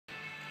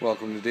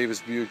Welcome to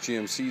Davis Buick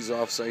GMC's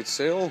off-site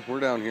sale.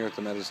 We're down here at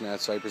the Medicine Hat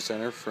Cypress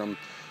Center from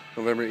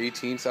November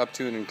 18th up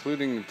to and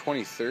including the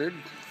 23rd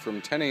from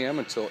 10 a.m.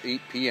 until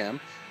 8 p.m.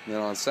 And then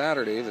on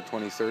Saturday, the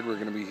 23rd, we're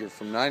going to be here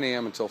from 9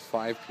 a.m. until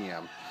 5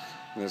 p.m.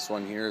 And this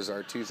one here is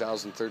our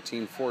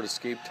 2013 Ford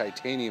Escape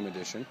Titanium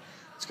Edition.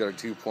 It's got a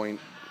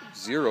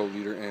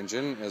 2.0-liter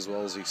engine as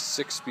well as a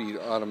 6-speed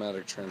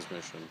automatic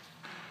transmission.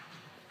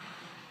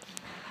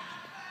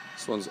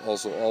 This one's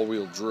also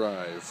all-wheel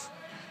drive.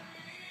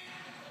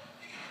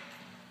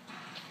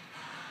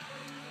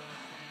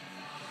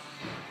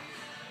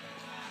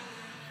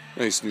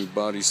 Nice new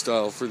body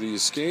style for the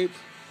Escape.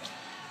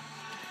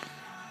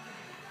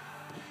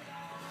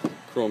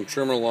 Chrome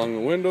trimmer along the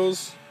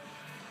windows.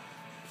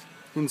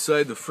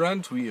 Inside the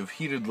front we have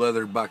heated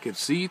leather bucket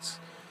seats.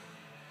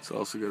 It's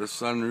also got a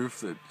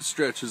sunroof that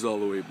stretches all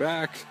the way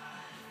back.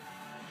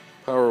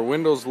 Power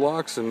windows,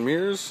 locks, and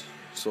mirrors.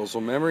 There's also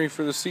memory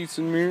for the seats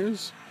and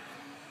mirrors.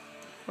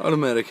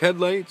 Automatic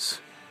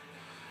headlights.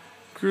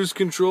 Cruise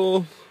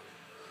control.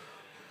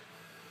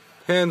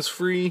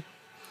 Hands-free.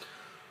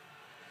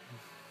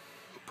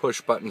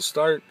 Push button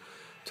start,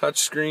 touch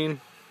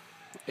screen,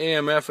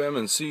 AM, FM,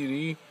 and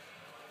CD.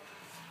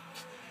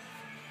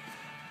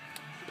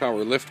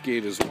 Power lift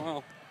gate as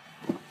well.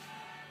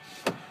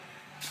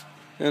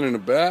 And in the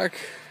back,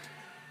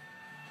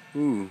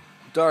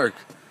 dark.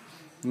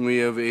 We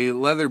have a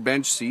leather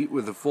bench seat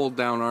with a fold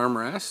down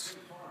armrest.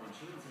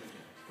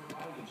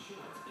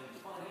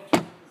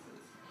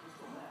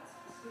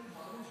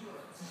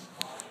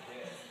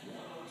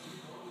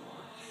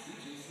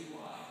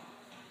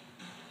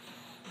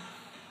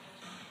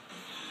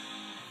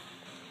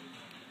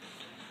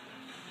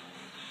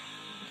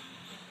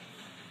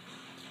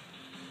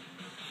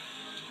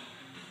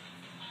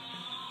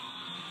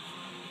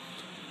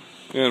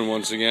 And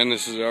once again,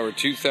 this is our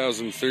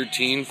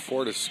 2013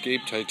 Ford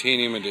Escape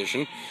Titanium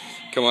Edition.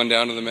 Come on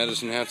down to the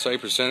Medicine Hat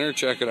Cypress Center,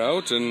 check it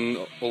out, and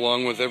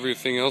along with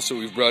everything else that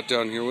we've brought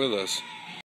down here with us.